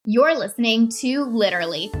You're listening to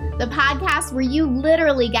Literally, the podcast where you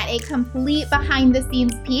literally get a complete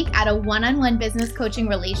behind-the-scenes peek at a one-on-one business coaching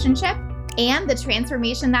relationship and the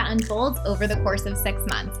transformation that unfolds over the course of 6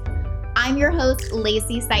 months. I'm your host,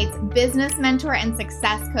 Lacey Seitz, business mentor and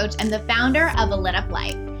success coach and the founder of A Lit Up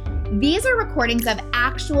Life. These are recordings of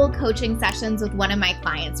actual coaching sessions with one of my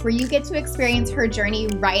clients where you get to experience her journey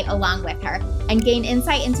right along with her and gain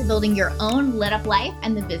insight into building your own lit up life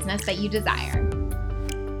and the business that you desire.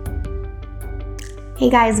 Hey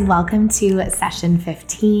guys, welcome to session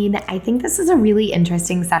 15. I think this is a really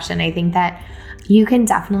interesting session. I think that you can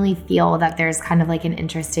definitely feel that there's kind of like an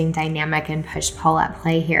interesting dynamic and push-pull at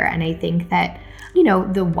play here. And I think that,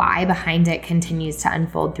 the why behind it continues to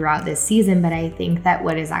unfold throughout this season. But I think that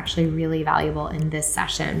what is actually really valuable in this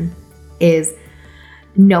session is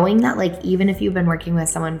knowing that even if you've been working with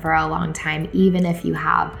someone for a long time, even if you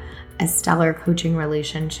have a stellar coaching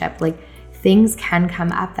relationship, things can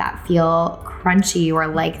come up that feel crunchy or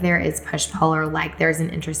like there is push-pull or like there's an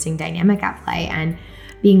interesting dynamic at play. And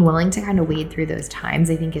being willing to kind of wade through those times,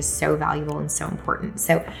 I think, is so valuable and so important.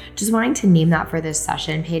 So just wanting to name that for this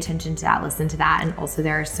session, pay attention to that, listen to that. And also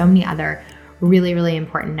there are so many other really, really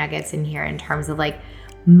important nuggets in here in terms of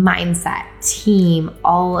mindset, team,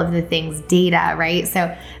 all of the things, data, right?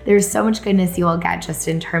 So there's so much goodness you will get just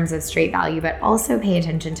in terms of straight value, but also pay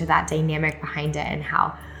attention to that dynamic behind it and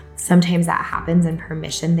how sometimes that happens and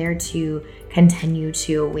permission there to continue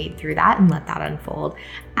to wade through that and let that unfold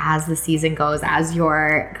as the season goes, as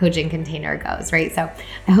your coaching container goes, right? So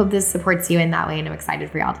I hope this supports you in that way, and I'm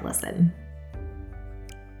excited for y'all to listen.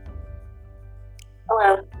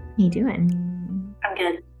 Hello. How you doing? I'm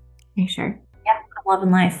good. Are you sure? Yeah, I'm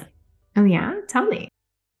loving life. Oh yeah? Tell me.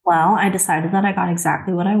 Well, I decided that I got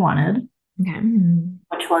exactly what I wanted. Okay.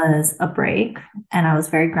 Which was a break. And I was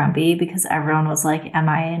very grumpy because everyone was like, am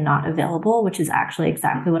I not available? Which is actually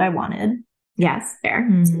exactly what I wanted. Yes, fair.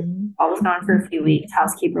 So I was gone for a few weeks.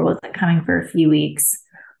 Housekeeper wasn't coming for a few weeks.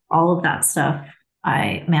 All of that stuff,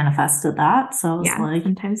 I manifested that. So I was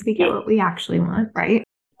sometimes we get what we actually want, right?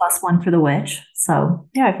 +1 for the witch. So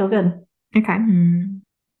yeah, I feel good. Okay. And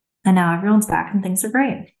now everyone's back and things are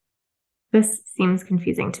great. This seems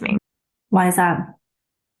confusing to me. Why is that?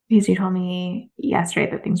 Because you told me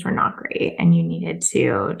yesterday that things were not great and you needed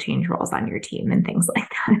to change roles on your team and things like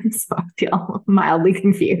that. So I feel mildly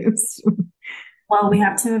confused. Well, we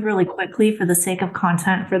have to move really quickly for the sake of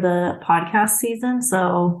content for the podcast season.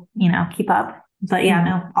 So, keep up. But yeah,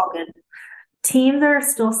 no, all good. Team, there are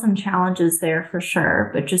still some challenges there for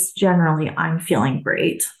sure. But just generally, I'm feeling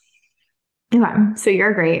great. Okay. So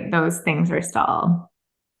you're great. Those things are still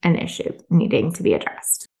an issue needing to be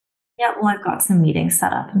addressed. Yeah, well, I've got some meetings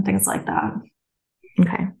set up and things like that.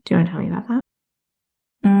 Okay. Do you want to tell me about that?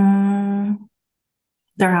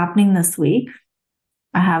 They're happening this week.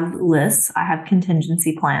 I have lists. I have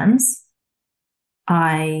contingency plans.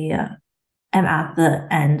 I am at the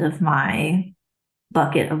end of my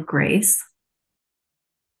bucket of grace.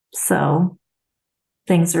 So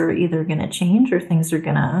things are either going to change or things are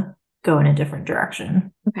going to go in a different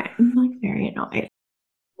direction. Okay. I'm very annoyed.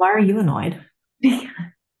 Why are you annoyed?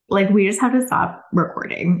 We just have to stop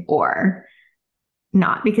recording or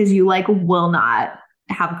not because you will not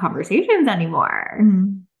have conversations anymore.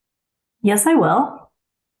 Yes, I will.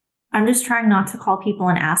 I'm just trying not to call people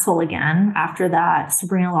an asshole again after that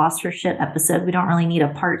Sabrina lost her shit episode. We don't really need a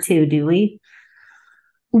part 2, do we?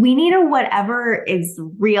 We need a whatever is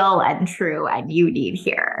real and true and you need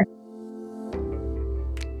here.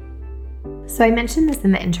 So I mentioned this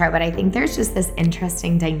in the intro, but I think there's just this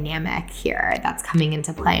interesting dynamic here that's coming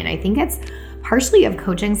into play. And I think it's partially of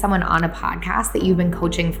coaching someone on a podcast that you've been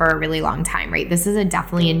coaching for a really long time, right? This is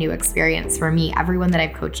definitely a new experience for me. Everyone that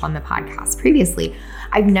I've coached on the podcast previously,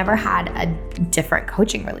 I've never had a different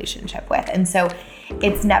coaching relationship with. And so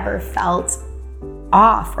it's never felt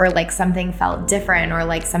off or something felt different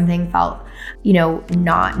or something felt,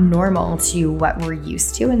 not normal to what we're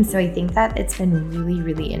used to. And so I think that it's been really,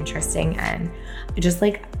 really interesting and just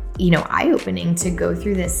eye-opening to go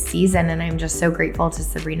through this season. And I'm just so grateful to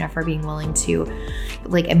Sabrina for being willing to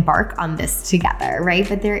embark on this together, right?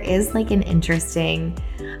 But there is an interesting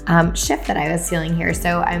shift that I was feeling here.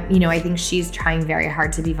 So I think she's trying very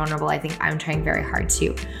hard to be vulnerable. I think I'm trying very hard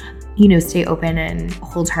to stay open and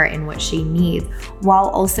hold her in what she needs while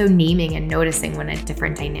also naming and noticing when a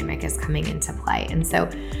different dynamic is coming into play. And so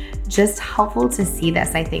just helpful to see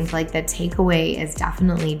this. I think the takeaway is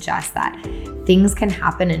definitely just that things can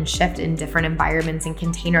happen and shift in different environments and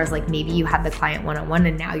containers. Maybe you had the client one-on-one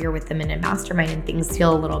and now you're with them in a mastermind and things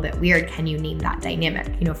feel a little bit weird. Can you name that dynamic?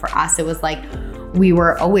 For us, it was we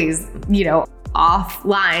were always,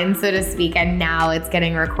 offline, so to speak, and now it's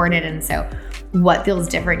getting recorded. And so what feels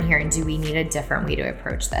different here, and do we need a different way to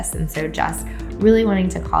approach this? And so just really wanting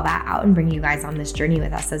to call that out and bring you guys on this journey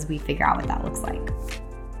with us as we figure out what that looks like.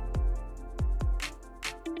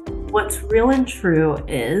 What's real and true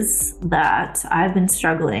is that I've been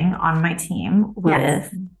struggling on my team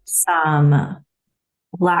with some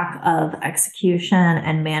lack of execution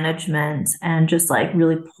and management, and just like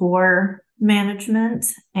really poor management.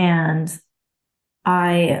 And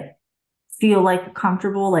I feel like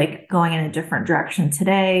comfortable like going in a different direction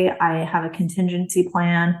today. I have a contingency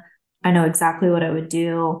plan. I know exactly what I would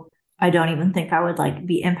do. I don't even think I would like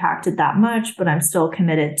be impacted that much, but I'm still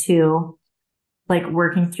committed to like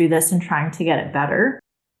working through this and trying to get it better.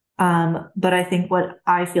 But I think what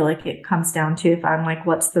I feel like it comes down to, if I'm like,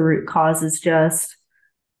 what's the root cause, is just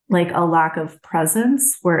like a lack of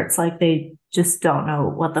presence, where it's like they just don't know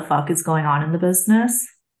what the fuck is going on in the business.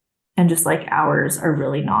 And just like hours are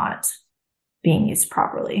really not being used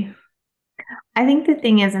properly. I think the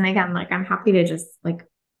thing is, and again, like I'm happy to just like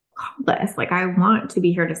call this, like I want to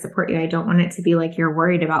be here to support you. I don't want it to be like you're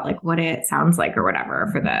worried about like what it sounds like or whatever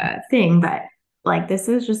for the thing, but like this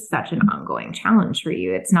is just such an ongoing challenge for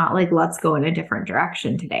you. It's not like let's go in a different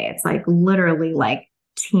direction today. It's like literally like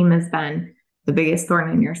team has been the biggest thorn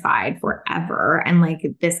in your side forever. And like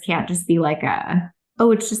this can't just be like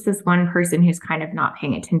oh, it's just this one person who's kind of not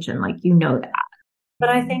paying attention. Like, you know that. But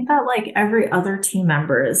I think that like every other team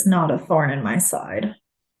member is not a thorn in my side.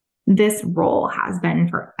 This role has been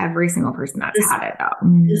for every single person that's had it though.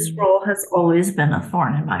 This role has always been a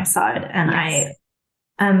thorn in my side. And yes.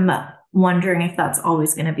 I am wondering if that's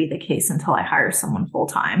always going to be the case until I hire someone full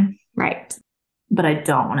time. Right. But I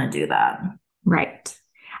don't want to do that. Right.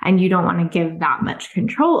 And you don't want to give that much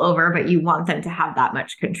control over, but you want them to have that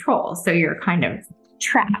much control. So you're kind of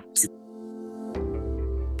trapped.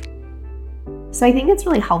 So I think it's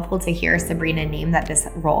really helpful to hear Sabrina name that this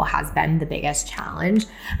role has been the biggest challenge,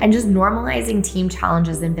 and just normalizing team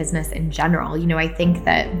challenges in business in general. You know, I think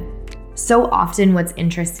that so often what's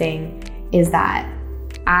interesting is that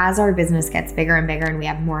as our business gets bigger and bigger and we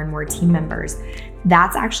have more and more team members,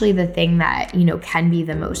 that's actually the thing that, you know, can be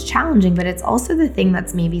the most challenging, but it's also the thing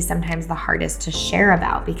that's maybe sometimes the hardest to share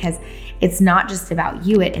about, because it's not just about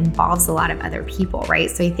you, it involves a lot of other people,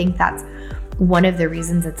 right? So I think that's one of the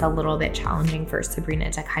reasons it's a little bit challenging for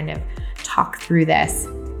Sabrina to kind of talk through this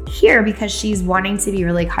here, because she's wanting to be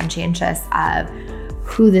really conscientious of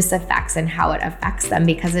who this affects and how it affects them,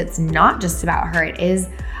 because it's not just about her. It is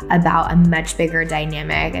about a much bigger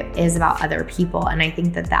dynamic. It is about other people. And I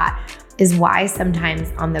think that that is why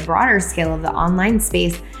sometimes on the broader scale of the online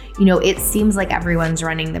space, you know, it seems like everyone's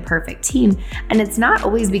running the perfect team. And it's not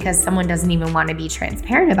always because someone doesn't even want to be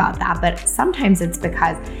transparent about that, but sometimes it's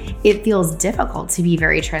because it feels difficult to be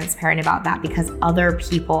very transparent about that because other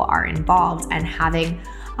people are involved, and having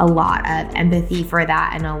a lot of empathy for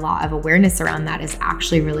that and a lot of awareness around that is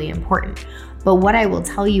actually really important. But what I will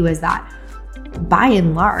tell you is that by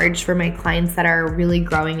and large, for my clients that are really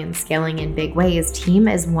growing and scaling in big ways, team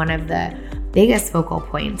is one of the biggest focal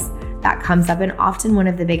points that comes up, and often one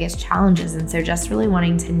of the biggest challenges. And so just really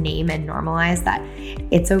wanting to name and normalize that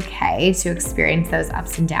it's okay to experience those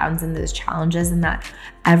ups and downs and those challenges, and that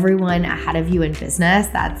everyone ahead of you in business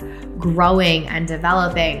that's growing and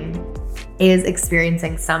developing is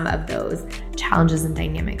experiencing some of those challenges and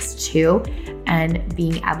dynamics too. And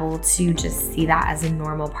being able to just see that as a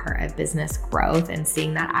normal part of business growth and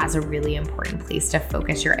seeing that as a really important place to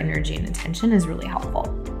focus your energy and attention is really helpful.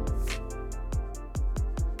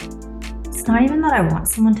 It's not even that I want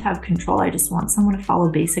someone to have control. I just want someone to follow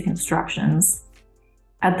basic instructions.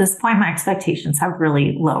 At this point, my expectations have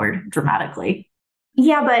really lowered dramatically.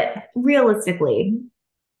 Yeah, but realistically,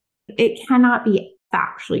 it cannot be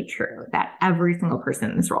factually true that every single person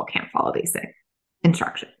in this role can't follow basic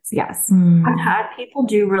instructions. Yes. I've had people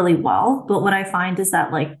do really well, but what I find is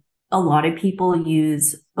that like a lot of people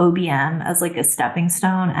use OBM as like a stepping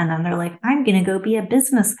stone, and then they're like, I'm going to go be a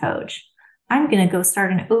business coach. I'm going to go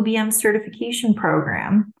start an OBM certification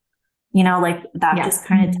program. You know, like that just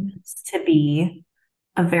kind of tends to be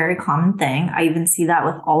a very common thing. I even see that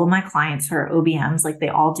with all of my clients who are OBMs, like they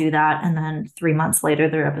all do that. And then 3 months later,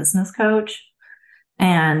 they're a business coach.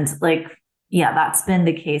 And like, yeah, that's been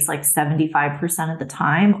the case like 75% of the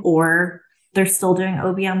time, or they're still doing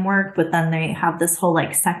OBM work, but then they have this whole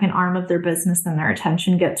like second arm of their business and their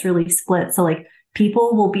attention gets really split. So like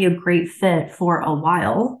people will be a great fit for a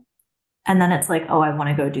while, and then it's like, oh, I want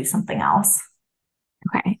to go do something else.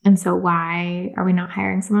 Okay. And so why are we not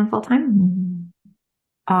hiring someone full time?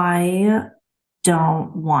 I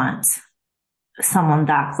don't want someone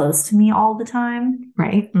that close to me all the time.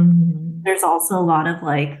 Right. There's also a lot of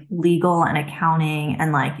like legal and accounting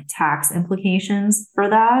and like tax implications for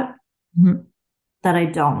that that I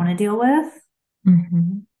don't want to deal with.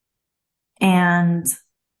 And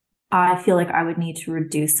I feel like I would need to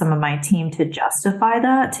reduce some of my team to justify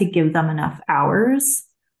that, to give them enough hours.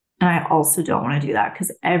 And I also don't want to do that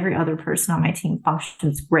because every other person on my team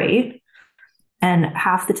functions great. And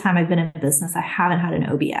half the time I've been in business, I haven't had an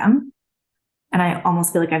OBM. And I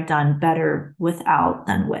almost feel like I've done better without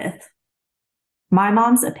than with. My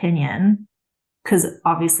mom's opinion, because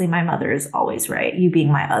obviously my mother is always right, you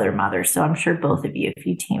being my other mother. So I'm sure both of you, if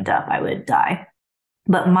you teamed up, I would die.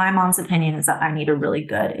 But my mom's opinion is that I need a really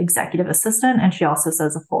good executive assistant. And she also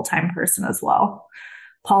says a full-time person as well.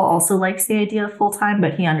 Paul also likes the idea of full-time,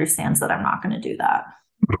 but he understands that I'm not going to do that.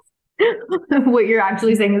 What you're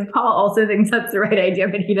actually saying is Paul also thinks that's the right idea,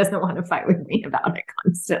 but he doesn't want to fight with me about it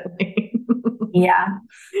constantly. Yeah,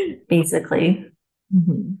 basically.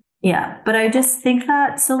 Yeah, but I just think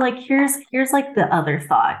that, so like here's like the other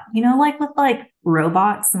thought, like with like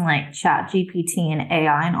robots and like Chat GPT and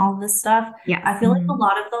AI and all this stuff. Yeah, I feel like a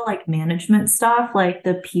lot of the like management stuff, like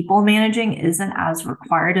the people managing isn't as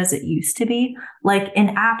required as it used to be. Like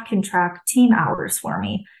an app can track team hours for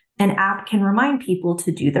me. An app can remind people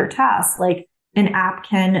to do their tasks. Like an app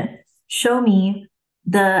can show me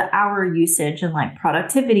the hour usage and like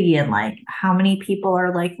productivity and like how many people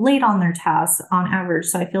are like late on their tasks on average.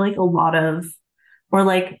 So I feel like or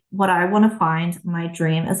like what I want to find, my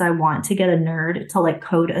dream is I want to get a nerd to like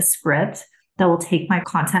code a script that will take my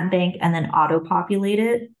content bank and then auto populate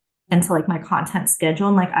it into like my content schedule.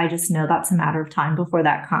 And like, I just know that's a matter of time before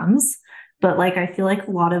that comes. But like, I feel like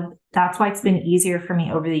that's why it's been easier for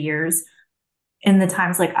me over the years. In the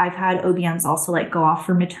times like I've had OBMs also like go off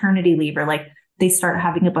for maternity leave or like they start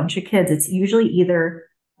having a bunch of kids. It's usually either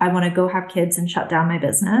I want to go have kids and shut down my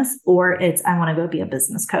business, or it's I want to go be a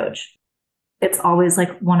business coach. It's always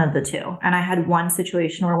like one of the two. And I had one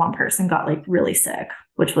situation where one person got like really sick,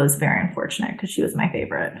 which was very unfortunate because she was my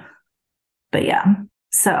favorite. But yeah.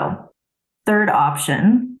 So third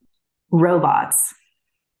option, robots.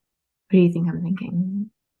 What do you think I'm thinking?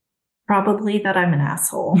 Probably that I'm an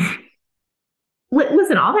asshole.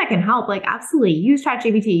 Listen, all that can help. Like, absolutely. Use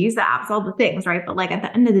ChatGPT, use the apps, all the things, right? But like at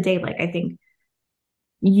the end of the day, like I think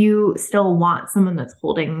you still want someone that's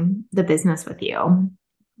holding the business with you.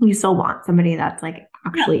 You still want somebody that's like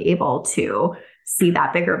actually able to see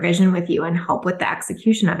that bigger vision with you and help with the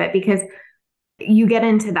execution of it, because you get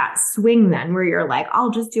into that swing then where you're like,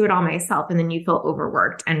 I'll just do it all myself. And then you feel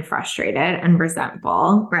overworked and frustrated and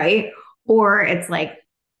resentful, right? Or it's like,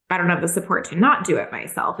 I don't have the support to not do it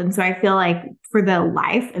myself. And so I feel like for the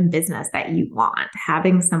life and business that you want,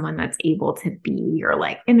 having someone that's able to be your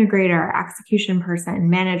like integrator, execution person,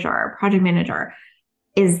 manager, project manager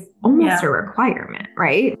is almost a requirement,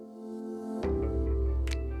 right?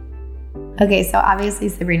 Okay, so obviously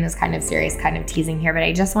Sabrina's kind of serious, kind of teasing here, but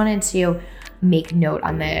I just wanted to make note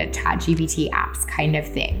on the ChatGPT apps kind of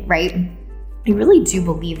thing, right? I really do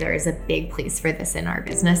believe there is a big place for this in our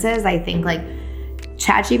businesses. I think like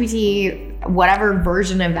ChatGPT, whatever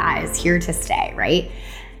version of that, is here to stay, right?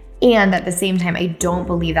 And at the same time, I don't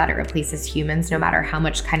believe that it replaces humans, no matter how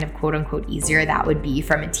much kind of quote unquote easier that would be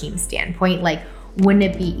from a team standpoint. Like, wouldn't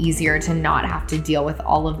it be easier to not have to deal with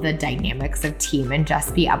all of the dynamics of team and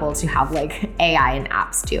just be able to have like AI and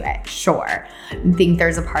apps do it? Sure. I think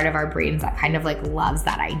there's a part of our brains that kind of like loves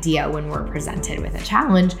that idea when we're presented with a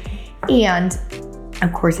challenge. And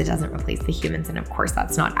of course, it doesn't replace the humans. And of course,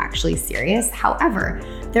 that's not actually serious. However,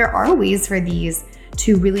 there are ways for these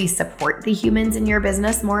to really support the humans in your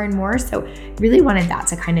business more and more. So really wanted that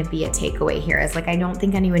to kind of be a takeaway here, is like, I don't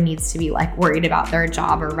think anyone needs to be like worried about their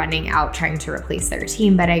job or running out trying to replace their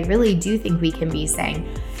team. But I really do think we can be saying,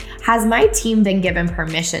 has my team been given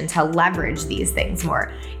permission to leverage these things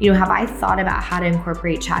more? Have I thought about how to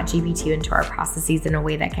incorporate ChatGPT into our processes in a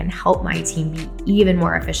way that can help my team be even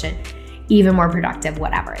more efficient, even more productive,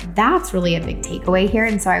 whatever? That's really a big takeaway here.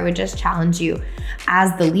 And so I would just challenge you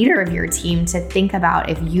as the leader of your team to think about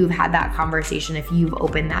if you've had that conversation, if you've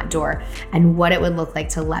opened that door, and what it would look like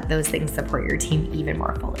to let those things support your team even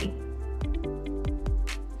more fully.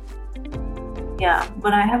 Yeah,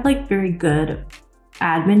 but I have like very good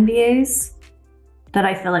admin VAs that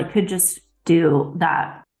I feel like could just do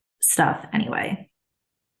that stuff anyway.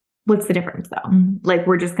 What's the difference though? Like,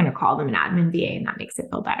 we're just going to call them an admin VA and that makes it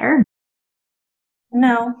feel better?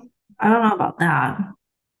 No, I don't know about that.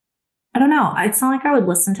 I don't know. It's not like I would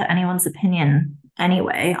listen to anyone's opinion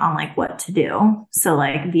anyway on like what to do. So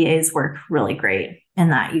like VAs work really great in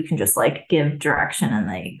that you can just like give direction and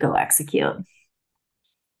they go execute.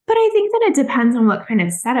 But I think that it depends on what kind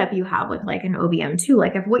of setup you have with like an OBM too.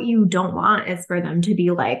 Like if what you don't want is for them to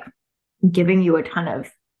be like giving you a ton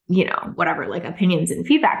of, whatever, like opinions and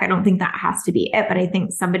feedback, I don't think that has to be it. But I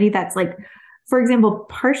think somebody that's like, for example,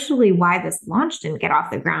 partially why this launch didn't get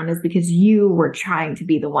off the ground is because you were trying to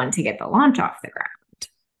be the one to get the launch off the ground.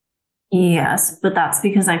 Yes, but that's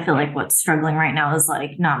because I feel like what's struggling right now is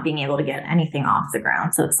like not being able to get anything off the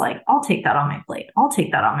ground. So it's like, I'll take that on my plate. I'll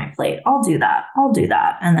take that on my plate. I'll do that. I'll do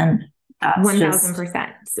that. And then that's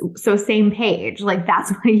 1000%. So same page. Like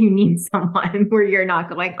that's why you need someone where you're not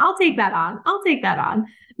going, I'll take that on. I'll take that on.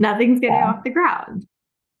 Nothing's getting off the ground.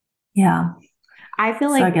 Yeah. I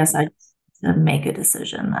feel I guess I to make a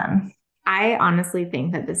decision then. I honestly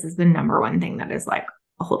think that this is the number one thing that is like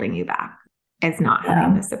holding you back, is not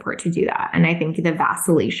having the support to do that. And I think the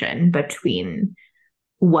vacillation between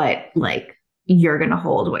what like you're going to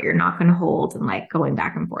hold, what you're not going to hold, and like going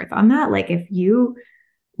back and forth on that. Like if you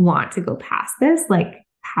want to go past this, like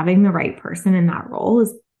having the right person in that role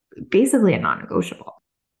is basically a non-negotiable.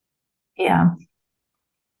 Yeah.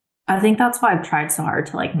 I think that's why I've tried so hard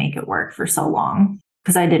to like make it work for so long.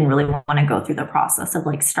 Because I didn't really want to go through the process of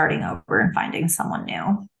like starting over and finding someone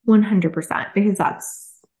new. 100%, because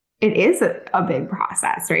it is a big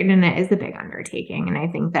process, right? And it is a big undertaking. And I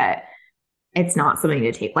think that it's not something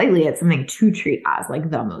to take lightly. It's something to treat as like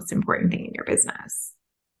the most important thing in your business.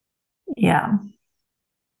 Yeah.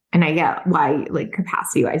 And I get why like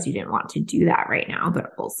capacity wise, you didn't want to do that right now,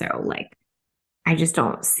 but also like, I just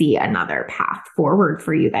don't see another path forward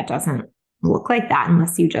for you that doesn't look like that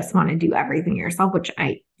unless you just want to do everything yourself, which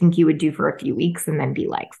I think you would do for a few weeks and then be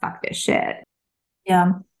like, fuck this shit.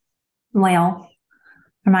 Yeah. Well,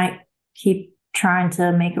 I might keep trying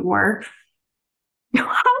to make it work. How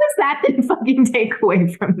is that the fucking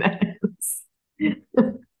takeaway from this?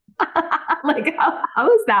 Like,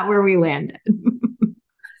 how is that where we landed?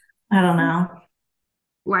 I don't know.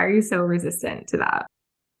 Why are you so resistant to that?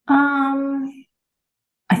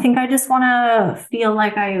 I think I just want to feel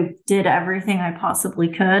like I did everything I possibly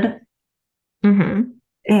could. Mm-hmm.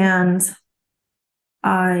 And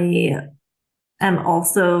I am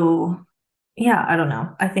also, I don't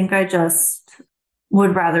know. I think I just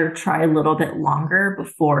would rather try a little bit longer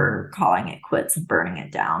before calling it quits and burning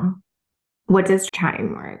it down. What does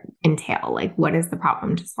trying more entail? Like, what is the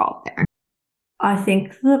problem to solve there? I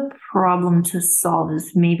think the problem to solve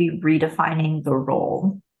is maybe redefining the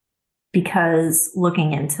role. Because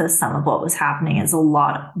looking into some of what was happening is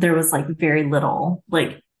there was like very little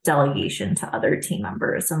like delegation to other team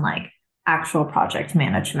members and like actual project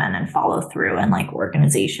management and follow through and like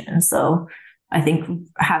organization. So I think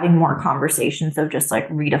having more conversations of just like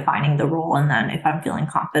redefining the role. And then if I'm feeling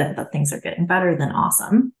confident that things are getting better, then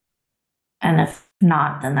awesome. And if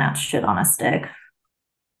not, then that's shit on a stick.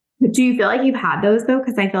 Do you feel like you've had those though?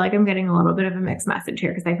 Because I feel like I'm getting a little bit of a mixed message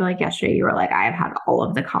here. Because I feel like yesterday you were like, I have had all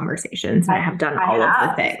of the conversations and I have done all of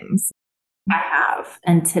the things. I have.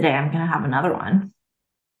 And today I'm going to have another one.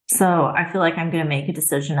 So I feel like I'm going to make a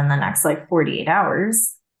decision in the next like 48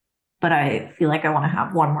 hours. But I feel like I want to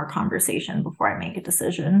have one more conversation before I make a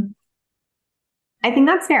decision. I think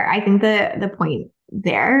that's fair. I think the point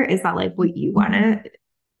there is that like what you want to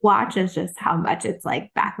watch is just how much it's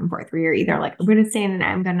like back and forth where you're either like, I'm going to stay in and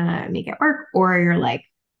I'm going to make it work, or you're like,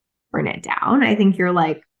 burn it down. I think you're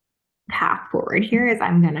like, path forward here is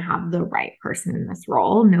I'm going to have the right person in this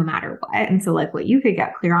role no matter what. And so like what you could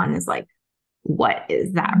get clear on is like, what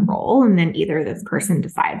is that role? And then either this person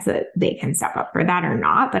decides that they can step up for that or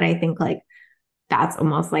not. But I think like that's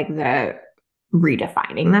almost like the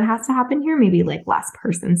redefining that has to happen here, maybe like less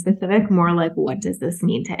person specific, more like what does this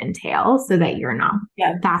need to entail so that you're not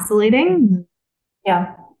vacillating.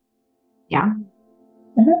 Yeah.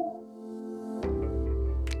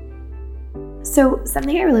 So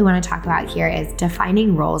something I really want to talk about here is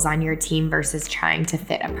defining roles on your team versus trying to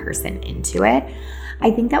fit a person into it.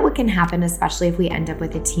 I think that what can happen, especially if we end up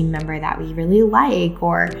with a team member that we really like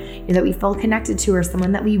or that we feel connected to or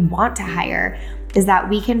someone that we want to hire, is that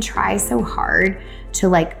we can try so hard to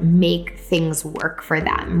like make things work for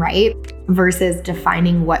them, right? Versus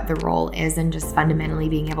defining what the role is and just fundamentally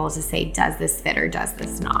being able to say, does this fit or does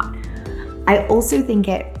this not? I also think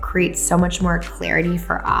it creates so much more clarity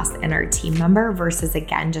for us and our team member versus,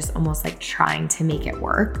 again, just almost like trying to make it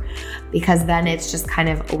work. Because then it's just kind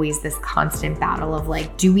of always this constant battle of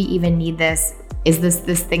like, do we even need this? Is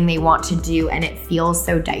this thing they want to do? And it feels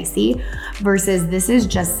so dicey versus this is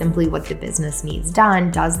just simply what the business needs done.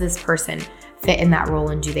 Does this person fit in that role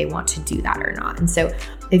and do they want to do that or not? And so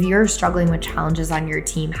if you're struggling with challenges on your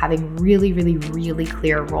team, having really, really, really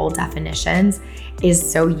clear role definitions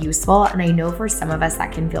is so useful. And I know for some of us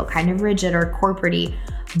that can feel kind of rigid or corporate-y,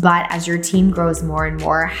 But as your team grows more and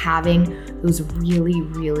more, having those really,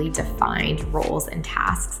 really defined roles and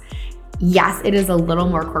tasks, yes, it is a little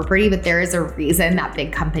more corporate-y, but there is a reason that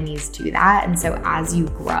big companies do that. And so as you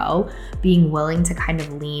grow, being willing to kind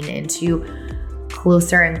of lean into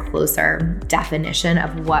closer and closer definition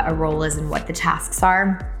of what a role is and what the tasks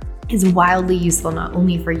are is wildly useful, not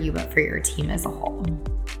only for you, but for your team as a whole. Do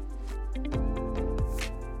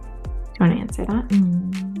you want to answer that?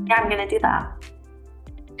 Yeah, I'm going to do that.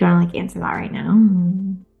 Do you want to answer that right now?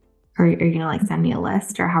 Or are you going to send me a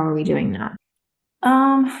list, or how are we doing that?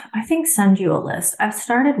 I think send you a list. I've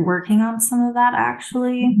started working on some of that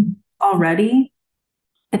actually already.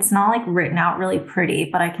 It's not written out really pretty,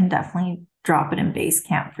 but I can definitely drop it in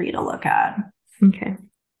Basecamp for you to look at. Okay.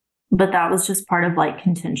 But that was just part of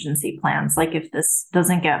contingency plans. If this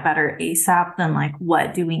doesn't get better ASAP, then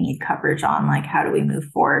what do we need coverage on? How do we move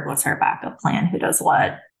forward? What's our backup plan? Who does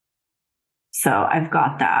what? So I've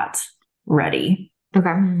got that ready.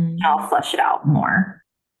 Okay. I'll flesh it out more.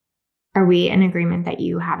 Are we in agreement that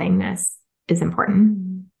you having this is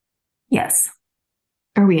important? Yes.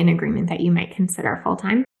 Are we in agreement that you might consider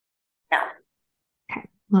full-time? No. Okay.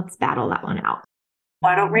 Let's battle that one out.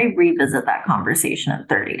 Why don't we revisit that conversation in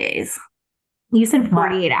 30 days? You said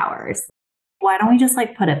 48 hours. Why don't we just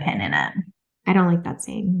put a pin in it? I don't like that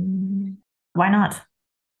saying. Why not?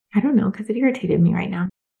 I don't know, because it irritated me right now.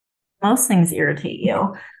 Most things irritate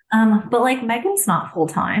you. But Megan's not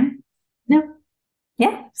full-time. No.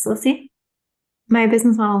 Yeah, so see? My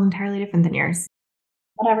business model is entirely different than yours.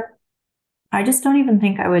 Whatever. I just don't even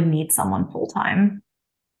think I would need someone full-time.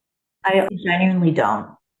 I genuinely don't.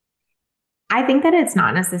 I think that it's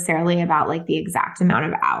not necessarily about the exact amount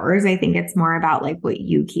of hours. I think it's more about what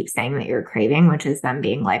you keep saying that you're craving, which is them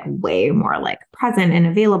being way more present and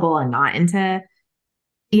available and not into,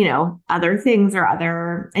 other things or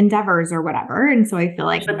other endeavors or whatever. And so I feel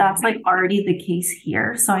but that's already the case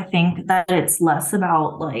here. So I think that it's less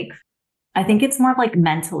about I think it's more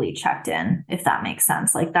mentally checked in, if that makes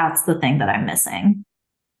sense. That's the thing that I'm missing.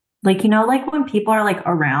 When people are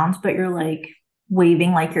around, but you're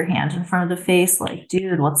waving your hand in front of the face,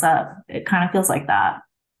 dude, what's up? It kind of feels like that.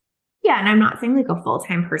 Yeah. And I'm not saying a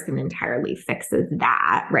full-time person entirely fixes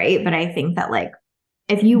that. Right. But I think that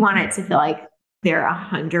if you want it to feel they're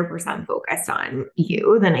 100% focused on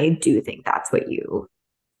you, then I do think that's what you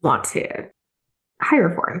want to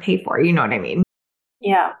hire for and pay for. You know what I mean?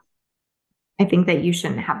 Yeah. I think that you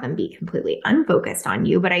shouldn't have them be completely unfocused on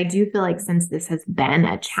you. But I do feel since this has been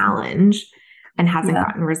a challenge and hasn't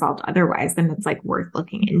gotten resolved otherwise, then it's worth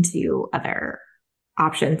looking into other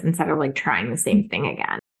options instead of trying the same thing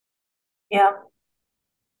again. Yeah.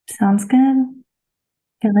 Sounds good.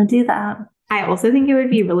 Gonna do that. I also think it would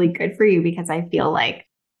be really good for you because I feel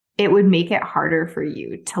it would make it harder for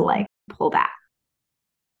you to pull back.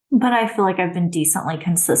 But I feel I've been decently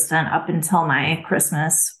consistent up until my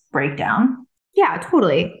Christmas breakdown. Yeah,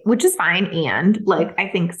 totally. Which is fine. And I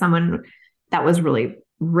think someone that was really,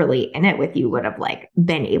 really in it with you would have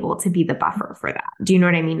been able to be the buffer for that. Do you know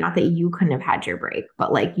what I mean? Not that you couldn't have had your break,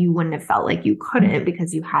 but you wouldn't have felt you couldn't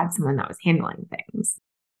because you had someone that was handling things.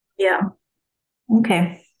 Yeah.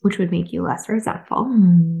 Okay. Which would make you less resentful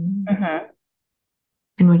mm-hmm.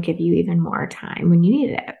 and would give you even more time when you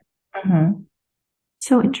needed it. Mm-hmm.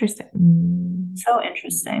 So interesting. So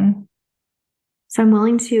interesting. So I'm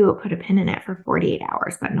willing to put a pin in it for 48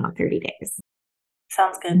 hours, but not 30 days.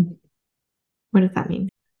 Sounds good. What does that mean?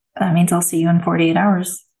 That means I'll see you in 48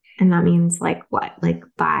 hours. And that means what?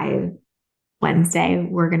 By Wednesday,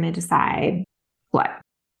 we're going to decide what?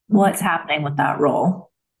 What's happening with that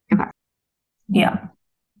role. Okay. Yeah.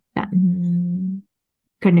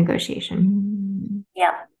 Good negotiation.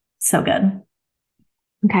 Yeah. So good.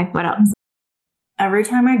 Okay. What else? Every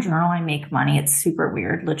time I journal, I make money. It's super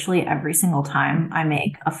weird. Literally every single time I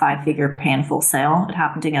make a 5-figure pay in full sale. It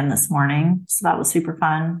happened again this morning. So that was super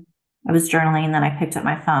fun. I was journaling and then I picked up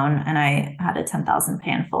my phone and I had a 10,000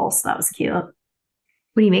 pay in full. So that was cute. What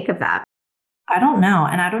do you make of that? I don't know.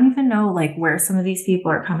 And I don't even know where some of these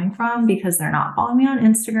people are coming from because they're not following me on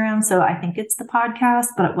Instagram. So I think it's the podcast.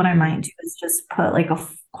 But what I might do is just put a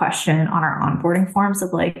question on our onboarding forms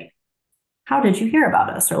of how did you hear about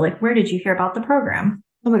us? Or where did you hear about the program?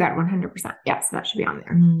 Oh my God, 100%. Yes, that should be on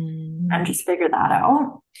there. And just figure that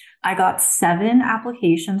out. I got 7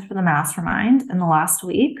 applications for the mastermind in the last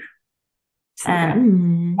week.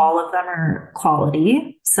 And all of them are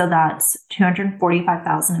quality. So that's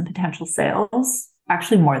 245,000 in potential sales.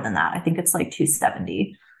 Actually more than that. I think it's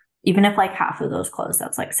 270. Even if half of those close,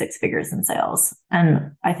 that's 6 figures in sales.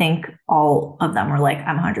 And I think all of them were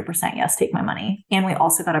I'm 100% yes, take my money. And we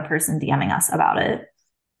also got a person DMing us about it.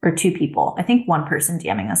 or 2 people. I think 1 person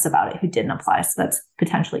DMing us about it who didn't apply. So that's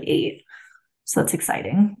potentially 8. So that's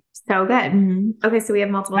exciting. So good. Okay. So we have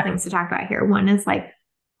multiple things to talk about here. One is like,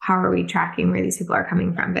 how are we tracking where these people are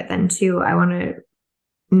coming from? But then 2, I want to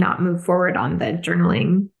not move forward on the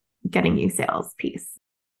journaling, getting you sales piece.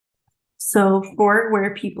 So for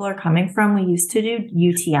where people are coming from, we used to do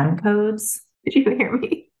UTM codes. Did you hear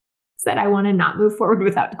me? Said I want to not move forward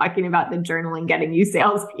without talking about the journaling getting you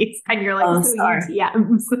sales piece. And you're like, oh, so sorry.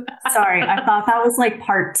 UTMs. Sorry, I thought that was like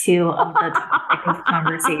part 2 of the topic of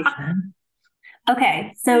conversation.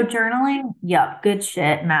 Okay, so journaling, yep, good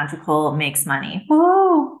shit, magical, makes money.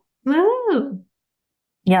 Whoa. Woo.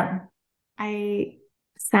 Yep. I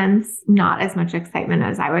sense not as much excitement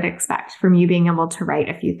as I would expect from you being able to write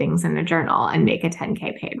a few things in a journal and make a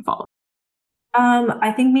 10K paid full.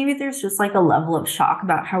 I think maybe there's just like a level of shock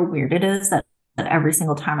about how weird it is that every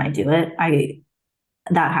single time I do it,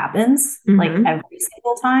 that happens like every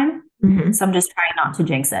single time. So I'm just trying not to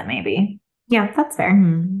jinx it, maybe. Yeah, that's fair.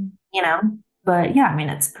 You know, but yeah, I mean,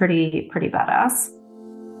 it's pretty badass.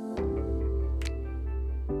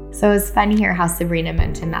 So it's fun to hear how Sabrina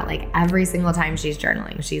mentioned that like every single time she's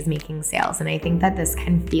journaling, she's making sales. And I think that this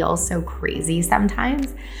can feel so crazy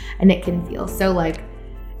sometimes. And it can feel so like,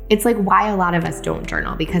 it's like why a lot of us don't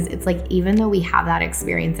journal, because it's like, even though we have that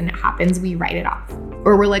experience and it happens, we write it off,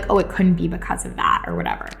 or we're like, oh, it couldn't be because of that or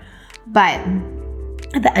whatever. But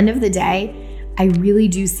at the end of the day, I really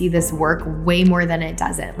do see this work way more than it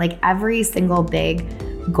doesn't. Like every single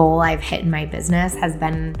big goal I've hit in my business has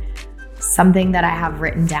been something that I have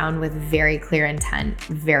written down with very clear intent,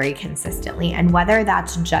 very consistently. And whether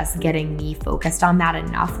that's just getting me focused on that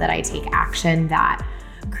enough that I take action that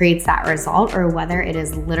creates that result, or whether it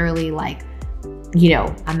is literally like, you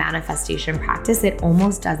know, a manifestation practice, it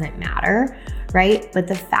almost doesn't matter, right? But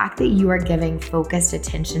the fact that you are giving focused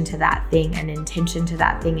attention to that thing and intention to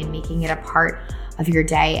that thing and making it a part of your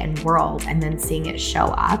day and world, and then seeing it show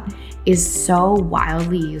up is so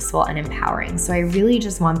wildly useful and empowering. So I really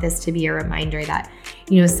just want this to be a reminder that,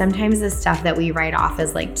 you know, sometimes the stuff that we write off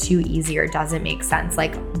as like too easy or doesn't make sense,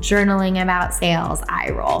 like journaling about sales, eye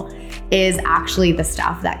roll, is actually the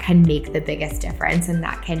stuff that can make the biggest difference, and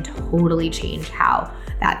that can totally change how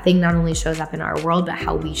that thing not only shows up in our world, but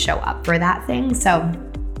how we show up for that thing. So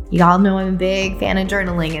y'all know I'm a big fan of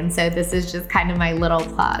journaling. And so this is just kind of my little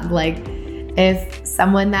plug. Like, if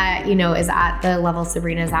someone that, you know, is at the level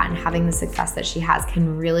Sabrina's at and having the success that she has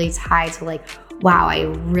can really tie to like, wow, I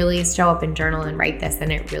really show up and journal and write this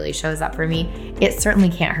and it really shows up for me, it certainly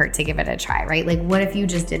can't hurt to give it a try, right? Like, what if you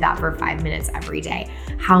just did that for 5 minutes every day?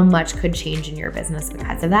 How much could change in your business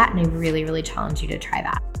because of that? And I really, really challenge you to try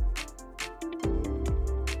that.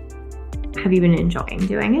 Have you been enjoying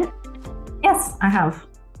doing it? Yes, I have.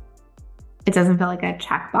 It doesn't feel like a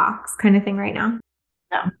checkbox kind of thing right now?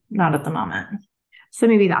 No, not at the moment. So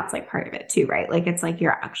maybe that's like part of it too, right? Like it's like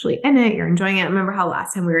you're actually in it, you're enjoying it. Remember how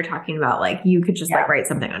last time we were talking about like you could just like write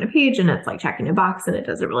something on a page and it's like checking a box, and it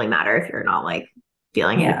doesn't really matter if you're not like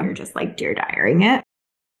feeling it, if you're just like dear diarying it.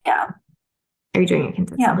 Yeah. Are you doing it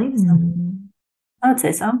consistently? Yeah, I would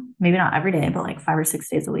say so. Maybe not every day, but like 5 or 6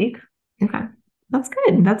 days a week. Okay. That's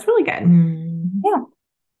good. That's really good. Yeah.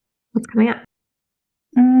 What's coming up?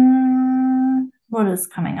 What is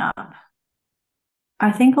coming up?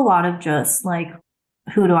 I think a lot of just like,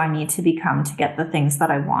 who do I need to become to get the things that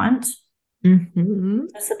I want?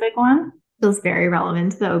 That's a big one. Feels very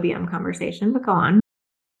relevant to the OBM conversation, but go on.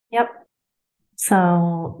 Yep.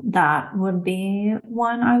 So that would be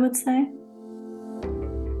one, I would say.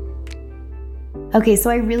 Okay, so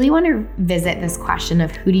I really want to visit this question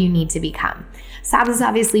of who do you need to become? Sabs is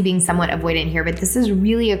obviously being somewhat avoidant here, but this is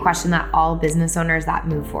really a question that all business owners that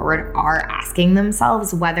move forward are asking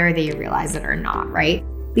themselves, whether they realize it or not, right?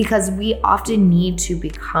 Because we often need to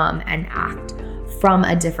become and act from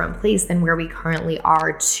a different place than where we currently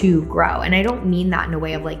are to grow. And I don't mean that in a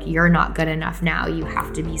way of like, you're not good enough now, you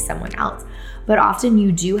have to be someone else. But often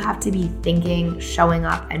you do have to be thinking, showing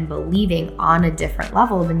up, and believing on a different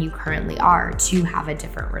level than you currently are to have a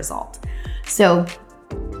different result. So,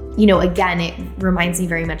 you know, again, it reminds me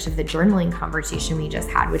very much of the journaling conversation we just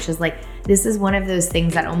had, which is like, this is one of those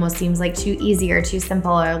things that almost seems like too easy or too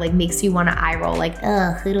simple, or like makes you want to eye roll, like,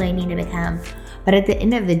 oh, who do I need to become? But at the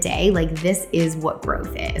end of the day, like, this is what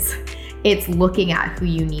growth is. It's looking at who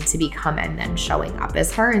you need to become and then showing up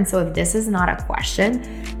as her. And so if this is not a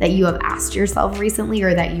question that you have asked yourself recently,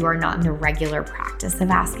 or that you are not in the regular practice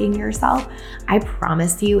of asking yourself, I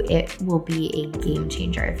promise you it will be a game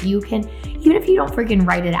changer. If you can, even if you don't freaking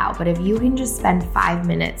write it out, but if you can just spend 5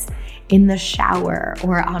 minutes in the shower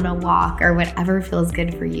or on a walk or whatever feels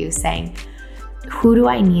good for you saying, who do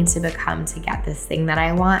I need to become to get this thing that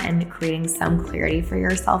I want, and creating some clarity for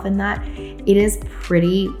yourself in that, it is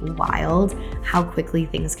pretty wild how quickly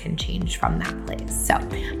things can change from that place. So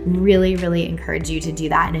really, really encourage you to do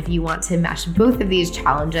that. And if you want to mesh both of these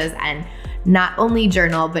challenges and not only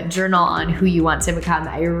journal, but journal on who you want to become,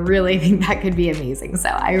 I really think that could be amazing. So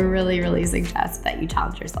I really, really suggest that you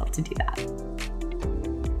challenge yourself to do that.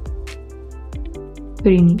 Who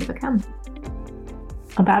do you need to become?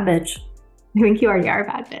 A bad bitch. I think you already are a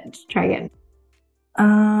bad bitch. Try again.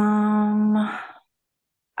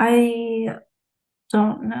 I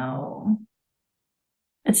don't know.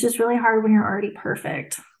 It's just really hard when you're already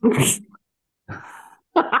perfect.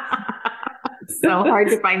 So hard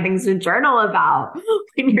to find things to journal about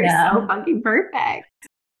when you're so fucking perfect.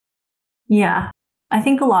 Yeah. I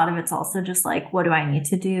think a lot of it's also just like, what do I need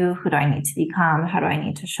to do? Who do I need to become? How do I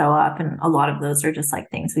need to show up? And a lot of those are just like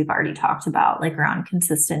things we've already talked about, like around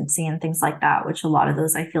consistency and things like that, which a lot of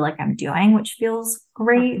those I feel like I'm doing, which feels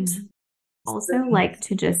great. Also like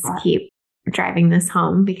to just keep driving this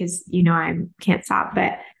home because, you know, I can't stop,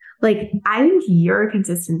 but like, I think your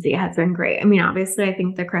consistency has been great. I mean, obviously I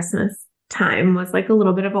think the Christmas time was like a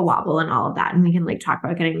little bit of a wobble and all of that. And we can like talk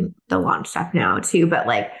about getting the launch stuff now too. But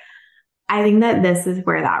like, I think that this is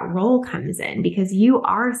where that role comes in because you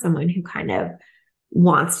are someone who kind of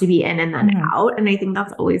wants to be in and then out. And I think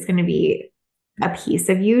that's always going to be a piece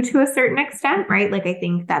of you to a certain extent, right? Like, I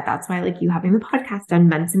think that that's why like you having the podcast done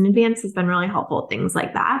months in advance has been really helpful, things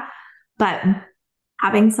like that. But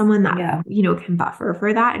having someone that, you know, can buffer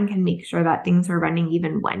for that and can make sure that things are running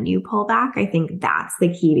even when you pull back, I think that's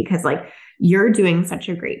the key because like you're doing such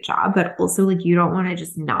a great job, but also like you don't want to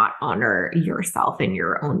just not honor yourself and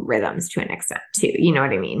your own rhythms to an extent too. You know what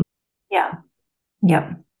I mean? Yeah.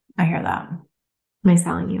 Yep. I hear that. Am I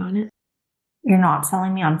selling you on it? You're not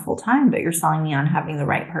selling me on full time, but you're selling me on having the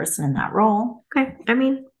right person in that role. Okay. I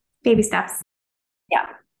mean, baby steps. Yeah.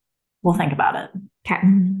 We'll think about it. Okay.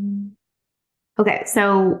 Okay.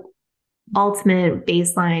 So ultimate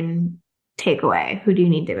baseline takeaway. Who do you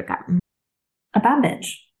need to become? A bad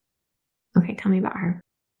bitch. Okay. Tell me about her.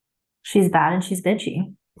 She's bad and she's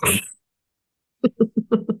bitchy.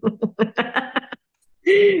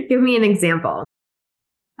 Give me an example.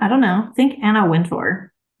 I don't know. Think Anna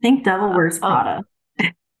Wintour. Think Devil Wears Prada.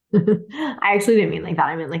 I actually didn't mean like that.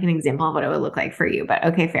 I meant like an example of what it would look like for you. But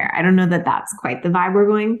okay, fair. I don't know that that's quite the vibe we're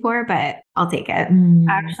going for, but I'll take it. I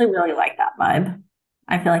actually really like that vibe.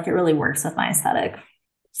 I feel like it really works with my aesthetic.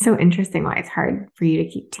 So interesting why it's hard for you to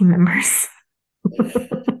keep team members.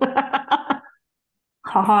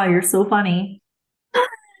 Haha, you're so funny.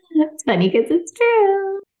 It's funny because it's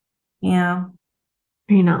true. Yeah.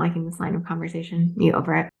 Are you not liking this line of conversation? Are you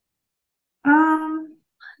over it?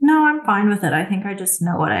 No, I'm fine with it. I think I just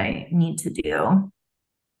know what I need to do.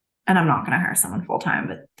 And I'm not going to hire someone full time,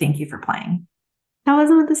 but thank you for playing. That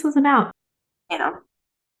wasn't what this was about. Yeah.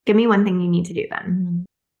 Give me one thing you need to do then.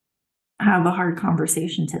 Have a hard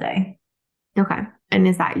conversation today. Okay. And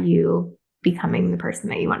is that you becoming the person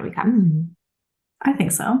that you want to become? I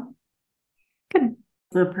think so. Good.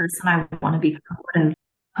 The person I want to become would have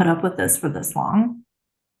put up with this for this long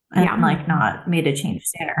and like not made a change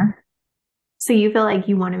sooner. So you feel like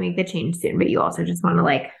you want to make the change soon, but you also just want to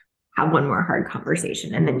like have one more hard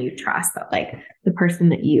conversation. And then you trust that like the person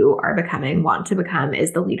that you are becoming, want to become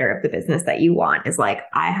is the leader of the business that you want is like,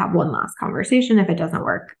 I have one last conversation. If it doesn't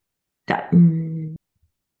work, done.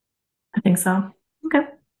 I think so. Okay.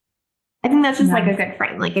 I think that's just like a good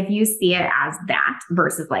frame. Like if you see it as that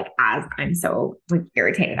versus like as I'm so like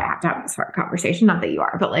irritated, I have to have this hard conversation. Not that you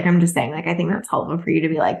are, but like I'm just saying, like I think that's helpful for you to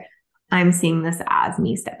be like, I'm seeing this as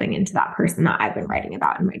me stepping into that person that I've been writing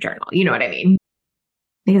about in my journal. You know what I mean?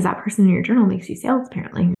 Because that person in your journal makes you sales,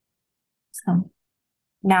 apparently. So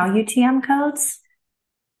now UTM codes?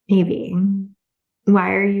 Maybe.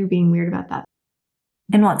 Why are you being weird about that?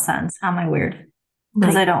 In what sense? How am I weird?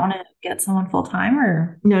 Because I don't want to get someone full time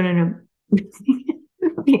or? No.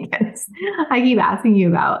 Because I keep asking you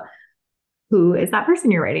about who is that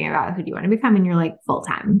person you're writing about? Who do you want to become? And you're like, full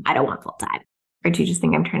time. I don't want full time. Or do you just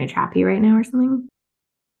think I'm trying to trap you right now or something?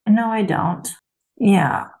 No, I don't.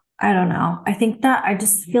 Yeah, I don't know. I think that I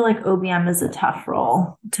just feel like OBM is a tough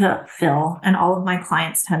role to fill. And all of my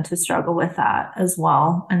clients tend to struggle with that as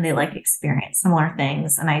well. And they like experience similar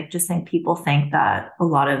things. And I just think people think that a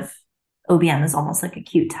lot of OBM is almost like a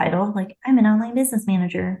cute title. Like, I'm an online business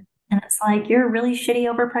manager. And it's like, you're a really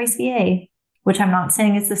shitty overpriced VA, which I'm not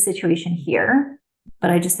saying is the situation here. But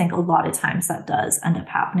I just think a lot of times that does end up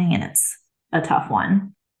happening. And it's a tough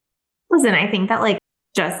one. Listen, I think that like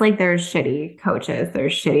Just like there's shitty coaches,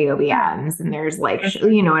 there's shitty OBMs, and there's like,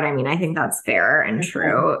 you know what I mean? I think that's fair and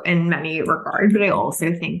true in many regards, but I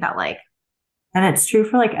also think that like, and it's true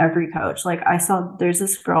for like every coach. Like I saw there's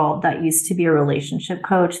this girl that used to be a relationship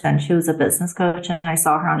coach, then she was a business coach, and I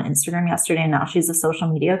saw her on Instagram yesterday, and now she's a social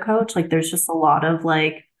media coach. Like there's just a lot of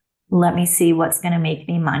like, let me see what's going to make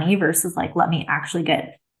me money versus like, let me actually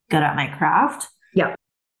get good at my craft. Yeah.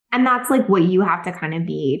 And that's like what you have to kind of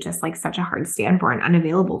be just like such a hard stand for and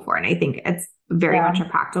unavailable for. And I think it's very much a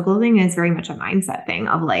practical thing. And it's very much a mindset thing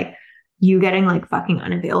of like you getting like fucking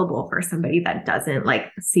unavailable for somebody that doesn't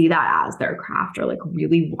like see that as their craft or like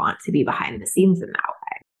really want to be behind the scenes in that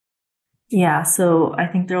way. Yeah. So I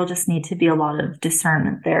think there'll just need to be a lot of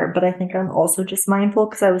discernment there. But I think I'm also just mindful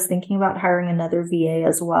because I was thinking about hiring another VA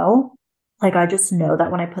as well. Like, I just know that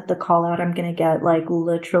when I put the call out, I'm going to get like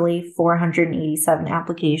literally 487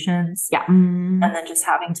 applications. Yeah. And then just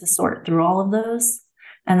having to sort through all of those.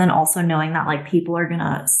 And then also knowing that like people are going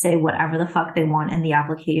to say whatever the fuck they want in the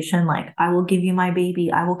application. Like, I will give you my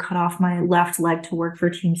baby. I will cut off my left leg to work for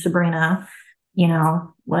Team Sabrina, you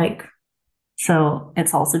know, like, so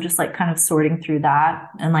it's also just like kind of sorting through that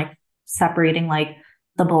and like separating like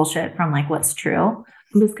the bullshit from like what's true.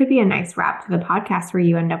 This could be a nice wrap to the podcast where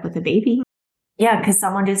you end up with a baby. Yeah, because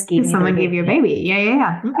someone just gave me someone gave you a baby.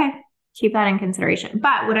 Yeah. Okay. Keep that in consideration.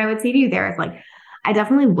 But what I would say to you there is like, I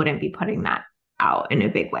definitely wouldn't be putting that out in a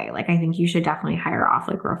big way. Like, I think you should definitely hire off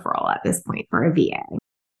like referral at this point for a VA.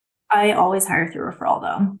 I always hire through referral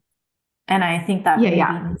though. And I think that maybe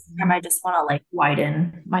I might just want to like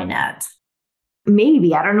widen my net.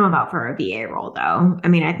 Maybe. I don't know about for a VA role though. I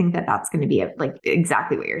mean, I think that that's going to be like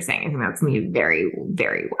exactly what you're saying. I think that's going to be a very,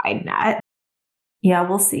 very wide net. Yeah,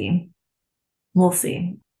 we'll see. We'll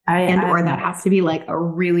see. Or that has to be like a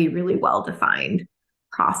really, really well-defined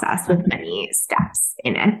process with many steps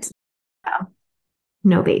in it. Yeah.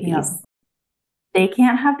 No babies. Yeah. They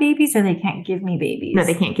can't have babies or they can't give me babies. No,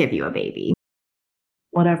 they can't give you a baby.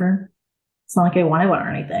 Whatever. It's not like I wanted one or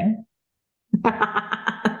anything.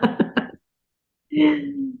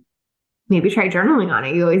 Maybe try journaling on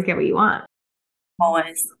it. You always get what you want.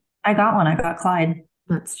 Always. I got one. I got Clyde.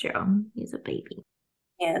 That's true. He's a baby.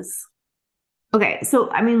 Yes. Okay. So,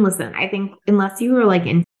 I mean, listen, I think unless you were like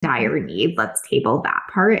in dire need, let's table that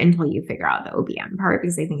part until you figure out the OBM part,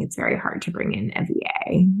 because I think it's very hard to bring in a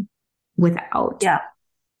VA without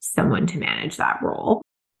someone to manage that role.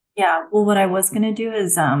 Yeah. Well, what I was going to do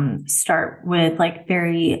is start with like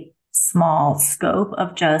very small scope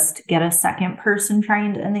of just get a second person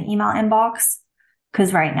trained in the email inbox.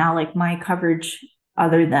 Because right now, like my coverage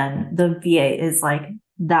other than the VA is like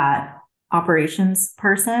that operations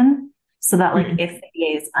person. So that like if the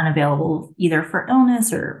VA is unavailable either for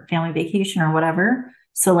illness or family vacation or whatever.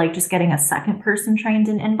 So like just getting a second person trained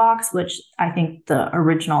in inbox, which I think the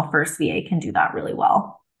original first VA can do that really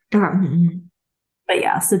well. But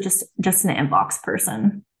yeah, so just an inbox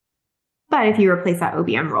person. But if you replace that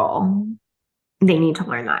OBM role, they need to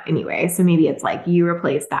learn that anyway. So maybe it's like you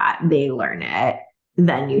replace that, they learn it,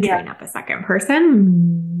 then you train up a second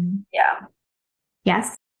person. Yeah.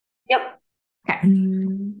 Yes? Yep. Okay.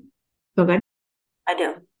 Feel good? I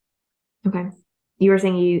do. Okay. You were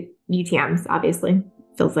saying UTMs, obviously.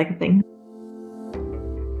 Feels like a thing.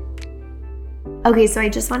 Okay, so I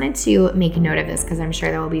just wanted to make a note of this because I'm sure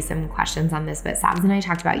there will be some questions on this, but Sabs and I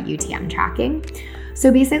talked about UTM tracking.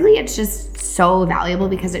 So basically it's just so valuable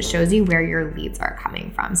because it shows you where your leads are coming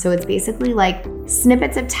from. So it's basically like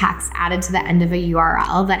snippets of text added to the end of a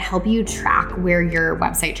URL that help you track where your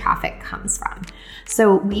website traffic comes from.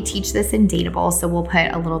 So we teach this in Dateable, so we'll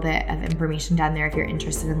put a little bit of information down there if you're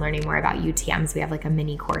interested in learning more about UTMs. We have like a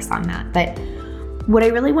mini course on that. But what I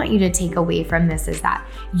really want you to take away from this is that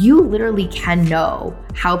you literally can know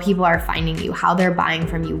how people are finding you, how they're buying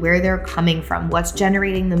from you, where they're coming from, what's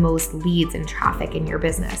generating the most leads and traffic in your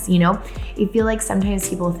business. You know, I feel like sometimes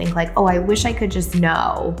people think like, oh, I wish I could just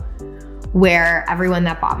know where everyone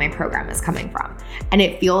that bought my program is coming from. And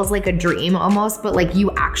it feels like a dream almost, but like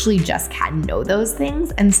you actually just can know those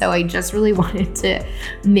things. And so I just really wanted to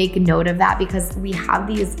make note of that because we have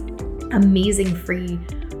these amazing free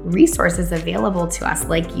resources available to us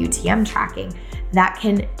like UTM tracking that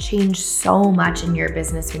can change so much in your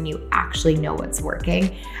business when you actually know what's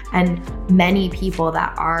working. And many people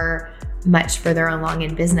that are much further along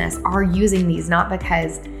in business are using these not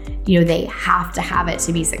because they have to have it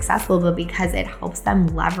to be successful, but because it helps them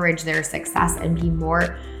leverage their success and be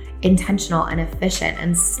more intentional and efficient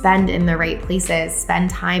and spend in the right places, spend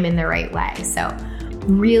time in the right way. So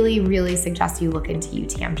really, really suggest you look into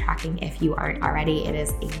UTM tracking if you aren't already. It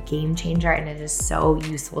is a game changer and it is so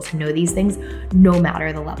useful to know these things no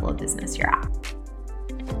matter the level of business you're at.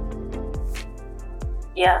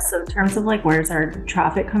 Yeah, so in terms of like where's our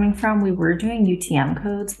traffic coming from, we were doing UTM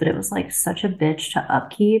codes, but it was like such a bitch to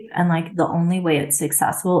upkeep. And like the only way it's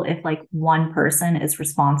successful if like one person is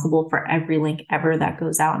responsible for every link ever that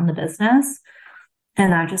goes out in the business.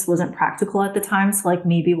 And that just wasn't practical at the time. So like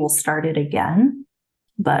maybe we'll start it again.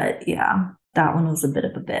 But yeah, that one was a bit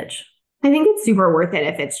of a bitch. I think it's super worth it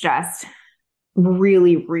if it's just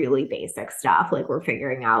really, really basic stuff. Like we're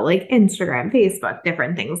figuring out like Instagram, Facebook,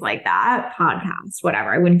 different things like that, podcasts,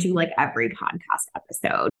 whatever. I wouldn't do like every podcast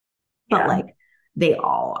episode, but like they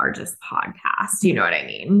all are just podcasts. You know what I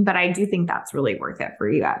mean? But I do think that's really worth it for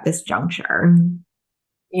you at this juncture.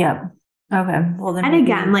 Yeah. Okay. Well, then and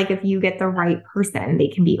again, like if you get the right person, they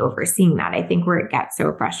can be overseeing that. I think where it gets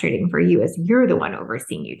so frustrating for you is you're the one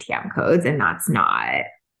overseeing UTM codes, and that's not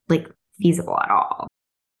like feasible at all.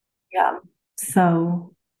 Yeah.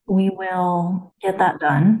 So we will get that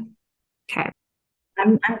done. Okay.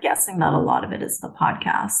 I'm guessing that a lot of it is the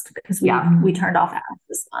podcast because we turned off ads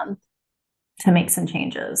this month to make some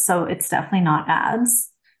changes. So it's definitely not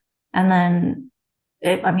ads. And then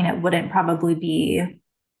it wouldn't probably be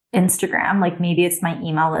Instagram. Like maybe it's my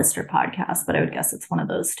email list or podcast, but I would guess it's one of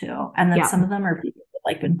those two. And then some of them are people that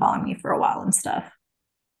like been following me for a while and stuff.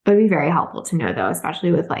 It would be very helpful to know though,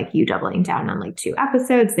 especially with like you doubling down on like 2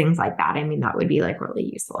 episodes, things like that. I mean, that would be like really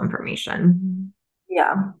useful information.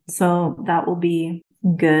 Yeah. So that will be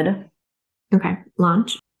good. Okay.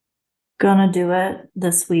 Launch. Gonna do it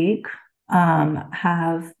this week.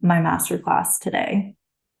 Have my masterclass today.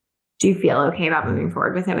 Do you feel okay about moving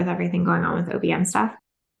forward with it with everything going on with OBM stuff?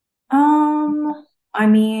 I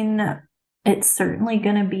mean, it's certainly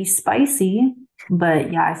gonna be spicy,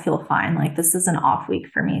 but yeah, I feel fine. Like this is an off week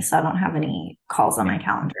for me, so I don't have any calls on my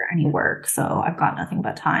calendar, any work. So I've got nothing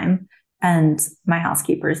but time. And my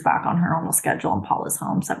housekeeper is back on her normal schedule and Paula's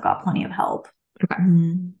home, so I've got plenty of help. Okay.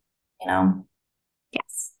 You know?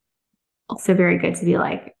 Yes. Also very good to be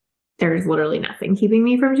like, there's literally nothing keeping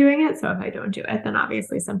me from doing it. So if I don't do it, then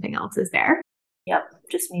obviously something else is there. Yep.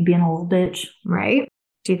 Just me being a little bitch. Right?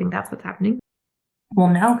 Do you think that's what's happening? Well,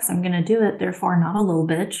 no, because I'm going to do it. Therefore, not a little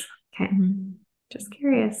bitch. Okay. Just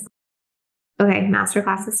curious. Okay.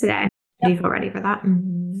 Masterclass is today. Do you feel ready for that?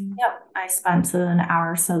 Yep. I spent an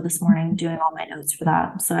hour or so this morning doing all my notes for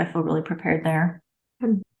that. So I feel really prepared there.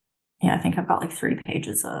 Yeah, I think I've got like 3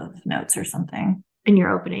 pages of notes or something. And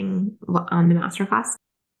you're opening on the masterclass?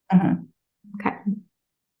 Mm-hmm. Okay.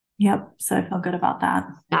 Yep. So I feel good about that.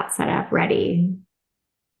 That's set up, ready.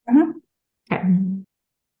 Mm-hmm. Okay.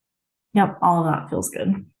 Yep. All of that feels good.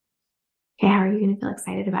 Okay. How are you going to feel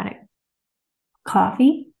excited about it?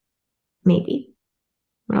 Coffee? Maybe.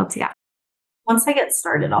 What else you got? Once I get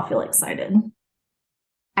started, I'll feel excited.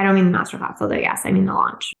 I don't mean the masterclass, although yes, I mean the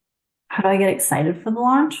launch. How do I get excited for the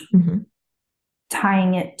launch? Mm-hmm.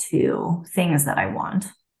 Tying it to things that I want.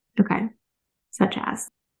 Okay. Such as?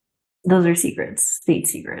 Those are secrets, state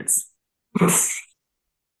secrets.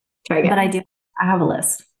 Try again. But I have a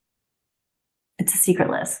list. It's a secret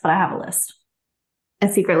list, but I have a list. A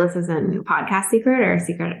secret list is a podcast secret or a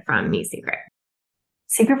secret from me secret?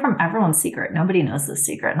 Secret from everyone's secret. Nobody knows this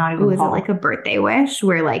secret. Not even Paul. Is it like a birthday wish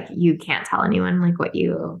where like you can't tell anyone like what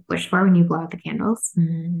you wish for when you blow out the candles?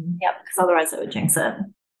 Yep, because otherwise it would jinx it.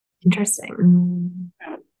 Interesting.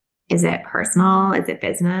 Is it personal? Is it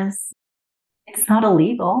business? It's not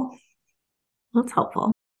illegal. That's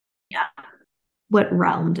helpful. Yeah. What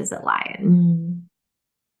realm does it lie in?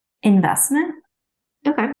 Investment.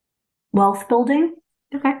 Okay. Wealth building.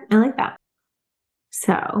 Okay. I like that.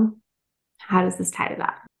 So how does this tie to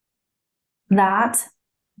that? That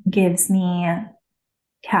gives me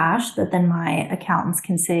cash that then my accountants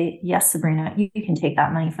can say, yes, Sabrina, you can take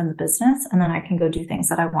that money from the business and then I can go do things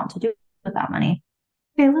that I want to do with that money.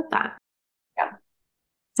 I love that. Yeah. Does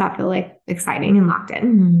that feel like exciting and locked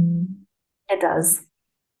in? It does.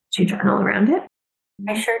 Did you journal around it?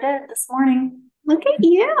 I sure did this morning. Look at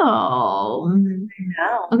you. I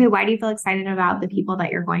know. Okay, why do you feel excited about the people that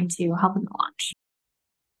you're going to help in the launch?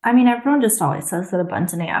 I mean, everyone just always says that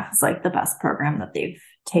Abundant AF is like the best program that they've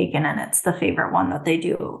taken, and it's the favorite one that they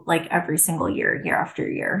do like every single year, year after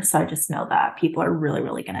year. So I just know that people are really,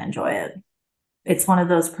 really going to enjoy it. It's one of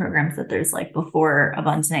those programs that there's like before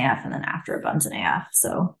Abundant AF and then after Abundant AF.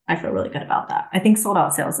 So I feel really good about that. I think sold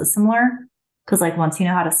out sales is similar because like once you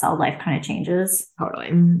know how to sell, life kind of changes.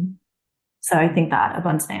 Totally. So I think that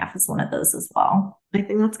Abundant AF is one of those as well. I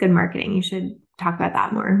think that's good marketing. You should talk about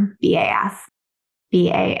that more. BAAF,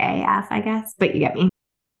 I guess, but you get me.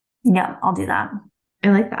 Yeah, I'll do that. I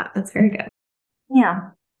like that. That's very good.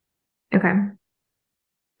 Yeah. Okay.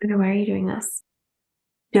 Why are you doing this?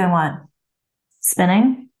 Doing what?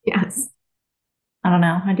 Spinning? Yes. I don't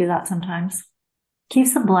know. I do that sometimes.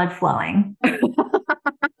 Keeps the blood flowing.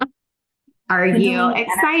 Are you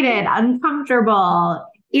excited, uncomfortable,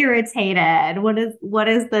 irritated? What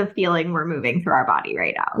is the feeling we're moving through our body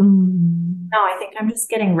right now? No, I think I'm just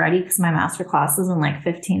getting ready because my master class is in like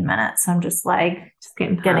 15 minutes. I'm just like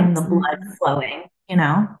getting the blood flowing, you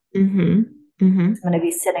know? Mm-hmm. Mm-hmm. I'm going to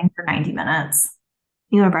be sitting for 90 minutes.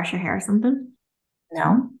 You want to brush your hair or something?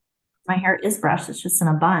 No, my hair is brushed. It's just in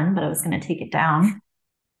a bun, but I was going to take it down.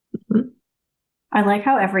 Mm-hmm. I like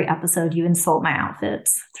how every episode you insult my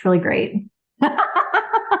outfits. It's really great.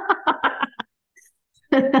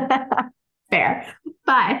 Fair.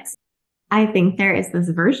 But I think there is this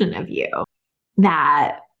version of you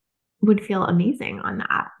that would feel amazing on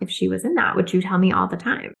that if she was in that, which you tell me all the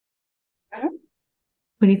time. Mm-hmm.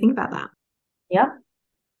 What do you think about that? Yep.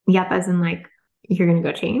 Yep, as in like, you're going to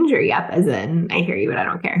go change, or yep, as in, I hear you, but I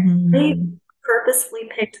don't care. They purposefully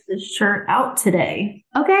picked this shirt out today.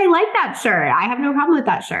 Okay, I like that shirt. I have no problem with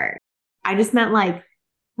that shirt. I just meant like,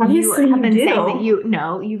 you have been saying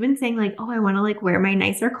that you've been saying like, oh, I want to like wear my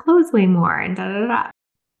nicer clothes way more and da da da.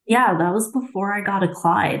 Yeah, that was before I got a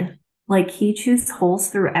Clyde. Like he chews holes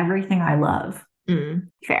through everything I love.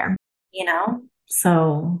 Fair. You know?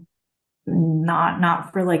 So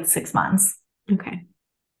not for like 6 months. Okay.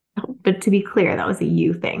 But to be clear, that was a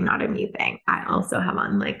you thing, not a me thing. I also have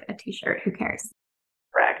on like a t-shirt. Who cares?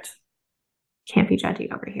 Correct. Can't be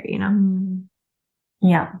judgy over here, you know?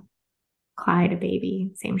 Yeah. Clyde, a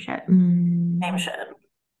baby, same shit. Same shit.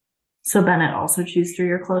 So Bennett also chews through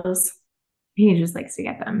your clothes? He just likes to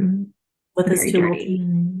get them with his two little teeth.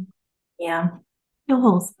 Yeah. No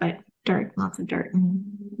holes, but dirt, lots of dirt.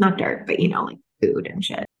 Not dirt, but you know, like food and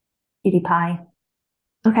shit. Cutie pie.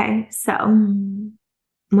 Okay, so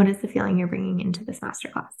what is the feeling you're bringing into this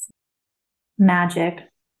masterclass? Magic.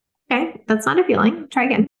 Okay, that's not a feeling. Try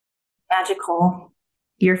again. Magical.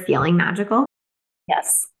 You're feeling magical?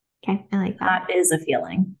 Yes. Okay, I like that. That is a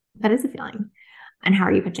feeling. That is a feeling. And how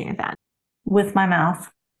are you pitching it then? With my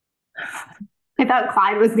mouth. I thought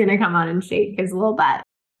Clyde was going to come on and shake his little butt.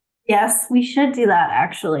 Yes, we should do that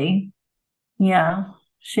actually. Yeah.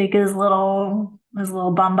 Shake his little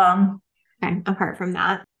bum bum. Okay, apart from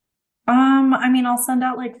that. I mean, I'll send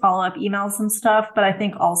out like follow-up emails and stuff, but I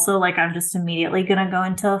think also like I'm just immediately going to go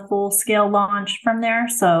into a full-scale launch from there.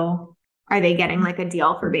 So are they getting like a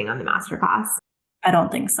deal for being on the masterclass? I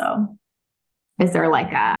don't think so. Is there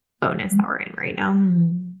like a bonus that we're in right now?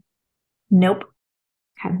 Nope.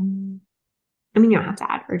 Okay. I mean, you don't have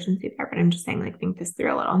to add urgency there, but I'm just saying like think this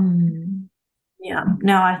through a little. Yeah.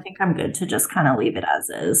 No, I think I'm good to just kind of leave it as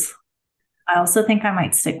is. I also think I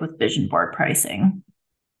might stick with vision board pricing.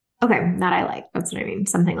 Okay, that I like. That's what I mean.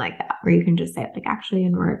 Something like that, where you can just say it like, actually,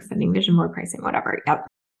 and we're extending vision board pricing, whatever. Yep.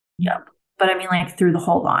 Yep. But I mean, like through the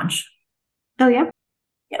whole launch. Oh, yeah.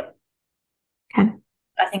 Yep. Okay.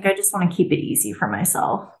 I think I just want to keep it easy for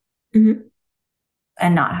myself. Mm-hmm.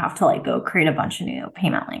 And not have to like go create a bunch of new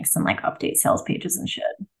payment links and like update sales pages and shit.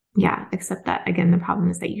 Yeah. Except that, again, the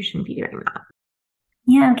problem is that you shouldn't be doing that.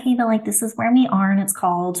 Yeah. Okay. But like, this is where we are, and it's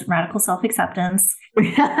called radical self-acceptance.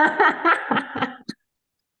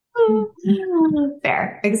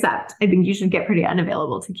 Fair. Except I think you should get pretty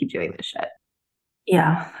unavailable to keep doing this shit.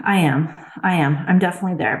 Yeah, I am. I'm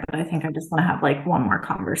definitely there, but I think I just want to have like one more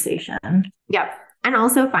conversation. Yep. And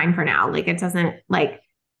also fine for now. Like it doesn't like,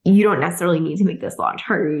 you don't necessarily need to make this launch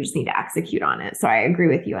harder. You just need to execute on it. So I agree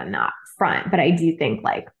with you on that front. But I do think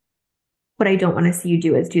like what I don't want to see you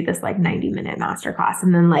do is do this like 90-minute masterclass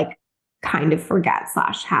and then like kind of forget /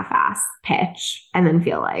 half-ass pitch and then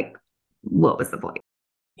feel like, what was the point?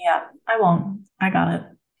 Yeah, I won't. I got it.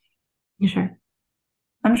 You sure?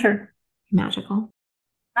 I'm sure. Magical.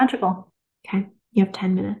 Okay. You have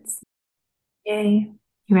 10 minutes. Yay.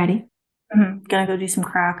 You ready? Mm-hmm. Gonna go do some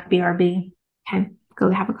crack, BRB. Okay. Go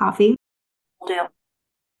have a coffee. Will do.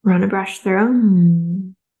 Run a brush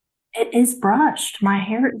through. It is brushed. My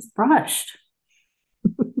hair is brushed.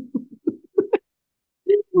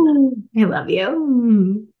 I love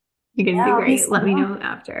you. You're going to do great. Let me know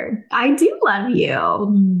after. I do love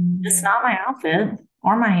you. It's not my outfit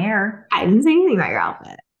or my hair. I didn't say anything about your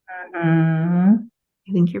outfit. Mm-hmm.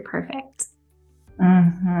 I think you're perfect.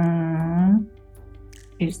 Mm-hmm.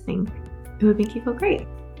 I just think it would make you feel great.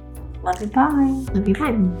 Love you, bye. Love you,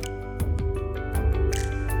 bye.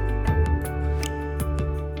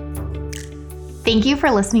 Thank you for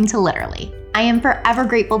listening to Literally. I am forever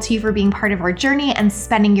grateful to you for being part of our journey and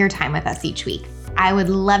spending your time with us each week. I would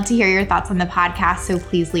love to hear your thoughts on the podcast, so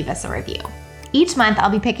please leave us a review. Each month, I'll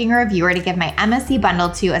be picking a reviewer to give my MSC bundle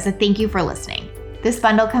to as a thank you for listening. This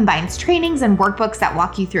bundle combines trainings and workbooks that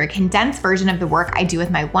walk you through a condensed version of the work I do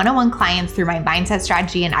with my one-on-one clients through my mindset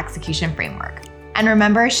strategy and execution framework. And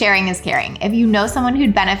remember, sharing is caring. If you know someone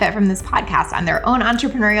who'd benefit from this podcast on their own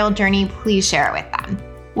entrepreneurial journey, please share it with them.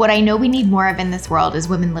 What I know we need more of in this world is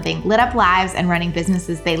women living lit up lives and running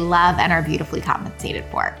businesses they love and are beautifully compensated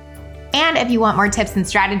for. And if you want more tips and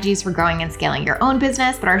strategies for growing and scaling your own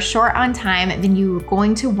business but are short on time, then you're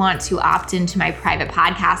going to want to opt into my private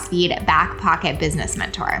podcast feed, Back Pocket Business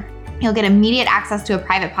Mentor. You'll get immediate access to a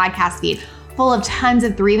private podcast feed full of tons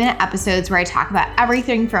of 3-minute episodes where I talk about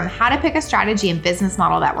everything from how to pick a strategy and business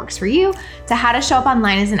model that works for you to how to show up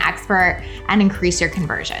online as an expert and increase your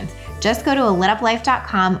conversions. Just go to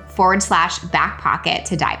alituplife.com/backpocket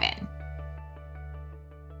to dive in.